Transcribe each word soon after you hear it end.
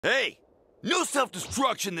Hey, no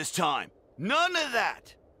self-destruction this time. None of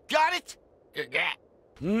that. Got it?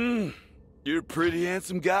 You're a pretty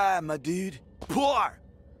handsome guy, my dude. Poor!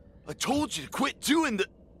 I told you to quit doing the...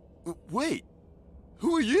 Wait,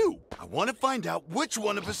 who are you? I want to find out which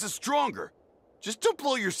one of us is stronger. Just don't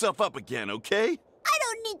blow yourself up again, okay? I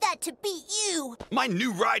don't need that to beat you. My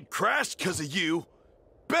new ride crashed because of you.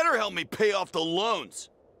 Better help me pay off the loans.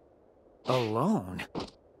 A loan?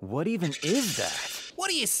 What even is that? What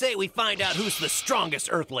do you say we find out who's the strongest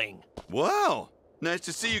Earthling? Wow, nice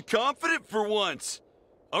to see you confident for once.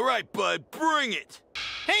 All right, bud, bring it.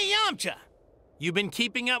 Hey, Yamcha! You been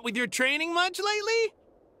keeping up with your training much lately?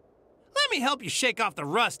 Let me help you shake off the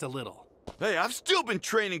rust a little. Hey, I've still been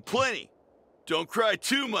training plenty. Don't cry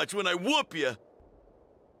too much when I whoop you.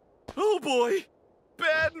 Oh boy,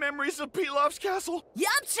 bad memories of Pilaf's castle.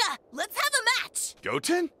 Yamcha, let's have a match.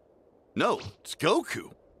 Goten? No, it's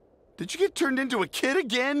Goku. Did you get turned into a kid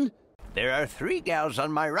again? There are 3 gals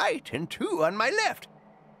on my right and 2 on my left.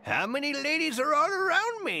 How many ladies are all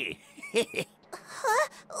around me? Huh?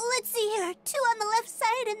 Let's see here. 2 on the left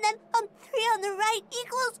side and then 3 on the right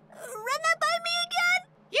equals... Run that by me again?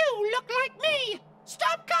 You look like me!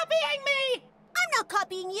 Stop copying me! I'm not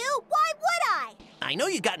copying you. Why would I know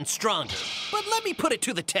you've gotten stronger, but let me put it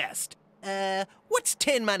to the test. What's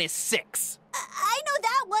 10 minus 6? I know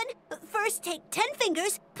that one. First, take 10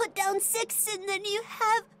 fingers, put down 6, and then you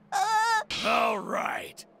have, All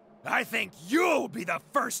right. I think you'll be the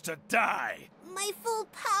first to die. My full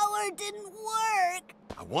power didn't work.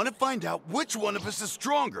 I want to find out which one of us is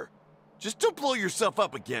stronger. Just don't blow yourself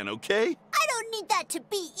up again, okay? I don't need that to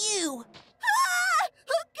beat you. Ah!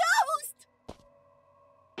 A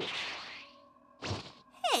ghost!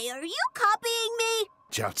 Hey, are you copying me?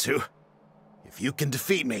 Chiaotzu, if you can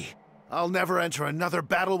defeat me, I'll never enter another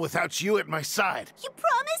battle without you at my side. You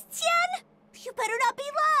promised, Tien? You better not be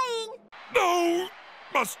lying. No!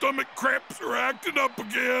 My stomach cramps are acting up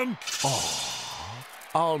again.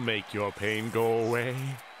 I'll make your pain go away.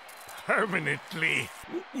 Permanently.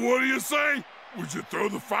 What do you say? Would you throw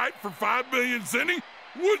the fight for 5 million zenny?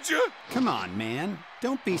 Would you? Come on, man.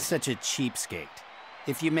 Don't be such a cheapskate.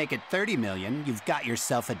 If you make it 30 million, you've got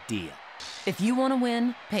yourself a deal. If you want to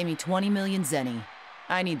win, pay me 20 million zenny.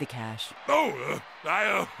 I need the cash. Oh,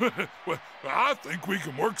 well, I think we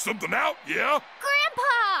can work something out, yeah?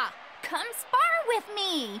 Grandpa! Come spar with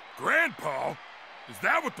me! Grandpa? Is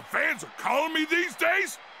that what the fans are calling me these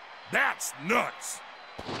days? That's nuts.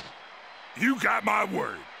 You got my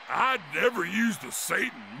word. I'd never use the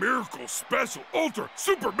Satan Miracle Special Ultra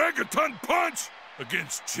Super Megaton Punch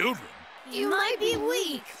against children. You might be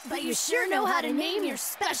weak, but you sure know how to name your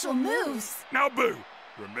special moves. Now, Boo,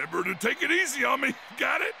 remember to take it easy on me.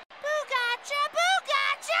 Got it? Boo gotcha, boo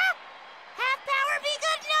gotcha! Half power be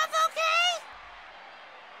good enough, okay?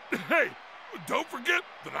 Hey, don't forget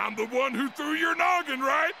that I'm the one who threw your noggin,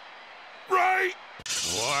 right? Right?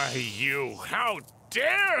 Why, you, how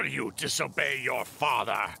dare you disobey your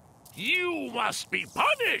father? You must be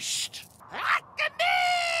punished.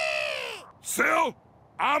 Cell,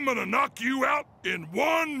 I'm gonna knock you out in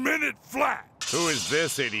 1 minute flat. Who is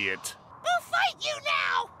this idiot? We'll fight you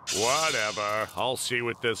now! Whatever. I'll see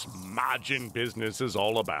what this Majin business is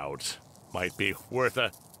all about. Might be worth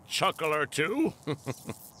a chuckle or two.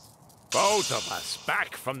 Both of us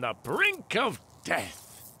back from the brink of death.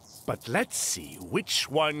 But let's see which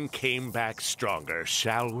one came back stronger,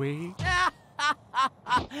 shall we?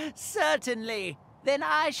 Certainly. Then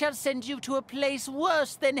I shall send you to a place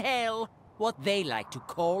worse than hell, what they like to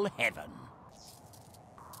call heaven.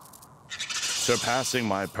 Surpassing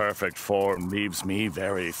my perfect form leaves me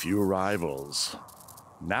very few rivals.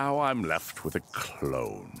 Now I'm left with a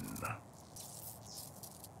clone.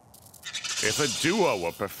 If a duo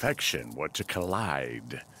of perfection were to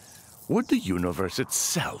collide, would the universe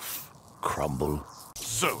itself crumble?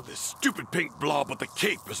 So, this stupid pink blob with the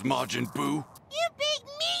cape is Majin Buu? You big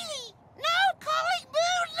mealy! No calling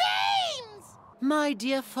Boo names! My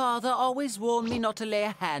dear father always warned me not to lay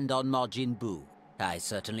a hand on Majin Buu. I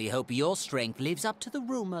certainly hope your strength lives up to the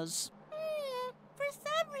rumors. For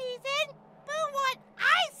some reason, Boo want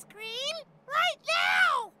ice cream right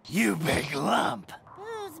now! You big lump.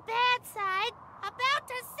 Boo's bad side. About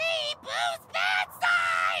to see Boo's bad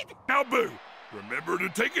side! Now, Boo, remember to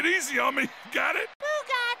take it easy on me. Got it? Boo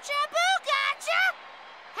gotcha, Boo gotcha!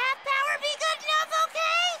 Half power be good enough,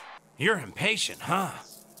 okay? You're impatient, huh?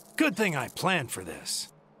 Good thing I planned for this.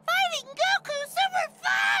 Fighting Goku super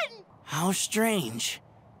fun! How strange.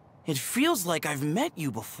 It feels like I've met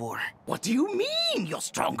you before. What do you mean you're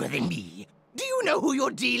stronger than me? Do you know who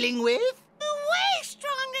you're dealing with? Way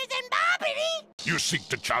stronger than Bobbity! You seek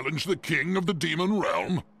to challenge the king of the demon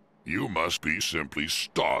realm? You must be simply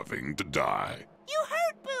starving to die. You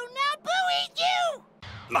hurt Boo, now Boo eat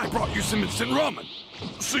you! I brought you some instant ramen.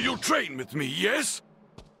 So you'll train with me, yes?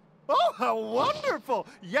 Oh, how wonderful!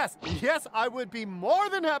 Yes, I would be more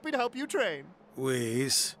than happy to help you train.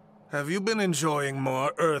 Whis, have you been enjoying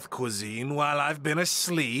more Earth cuisine while I've been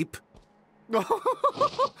asleep?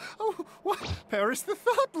 Oh, what? Perish the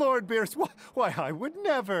thought, Lord Beerus. Why, I would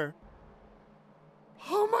never.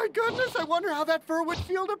 Oh my goodness, I wonder how that fur would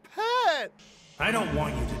feel to pet. I don't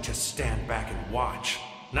want you to just stand back and watch.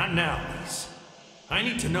 Not now, Whis. I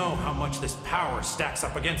need to know how much this power stacks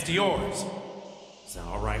up against yours. Is that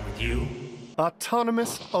all right with you?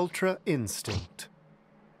 Autonomous Ultra Instinct.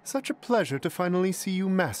 Such a pleasure to finally see you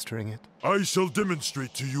mastering it. I shall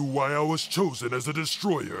demonstrate to you why I was chosen as a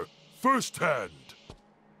destroyer, firsthand.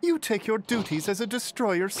 You take your duties as a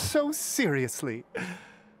destroyer so seriously.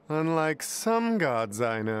 Unlike some gods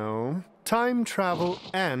I know, time travel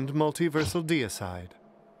and multiversal deicide.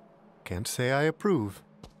 Can't say I approve.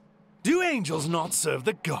 Do angels not serve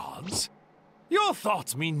the gods? Your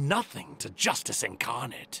thoughts mean nothing to Justice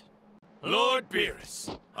Incarnate. Lord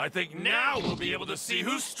Beerus, I think now we'll be able to see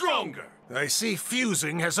who's stronger. I see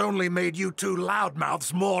fusing has only made you two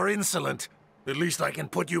loudmouths more insolent. At least I can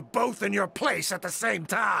put you both in your place at the same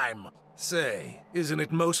time. Say, isn't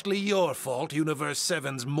it mostly your fault Universe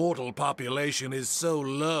 7's mortal population is so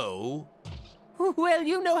low? Well,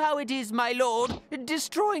 you know how it is, my lord.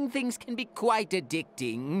 Destroying things can be quite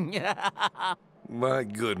addicting. My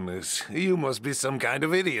goodness, you must be some kind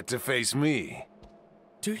of idiot to face me.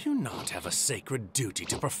 Do you not have a sacred duty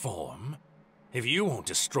to perform? If you won't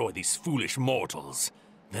destroy these foolish mortals,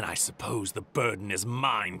 then I suppose the burden is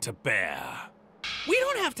mine to bear. We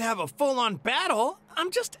don't have to have a full-on battle.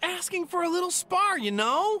 I'm just asking for a little spar, you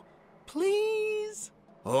know? Please?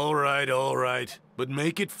 All right, but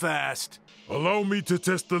make it fast. Allow me to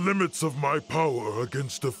test the limits of my power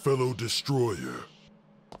against a fellow destroyer.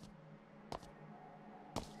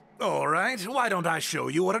 All right, why don't I show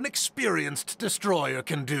you what an experienced destroyer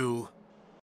can do?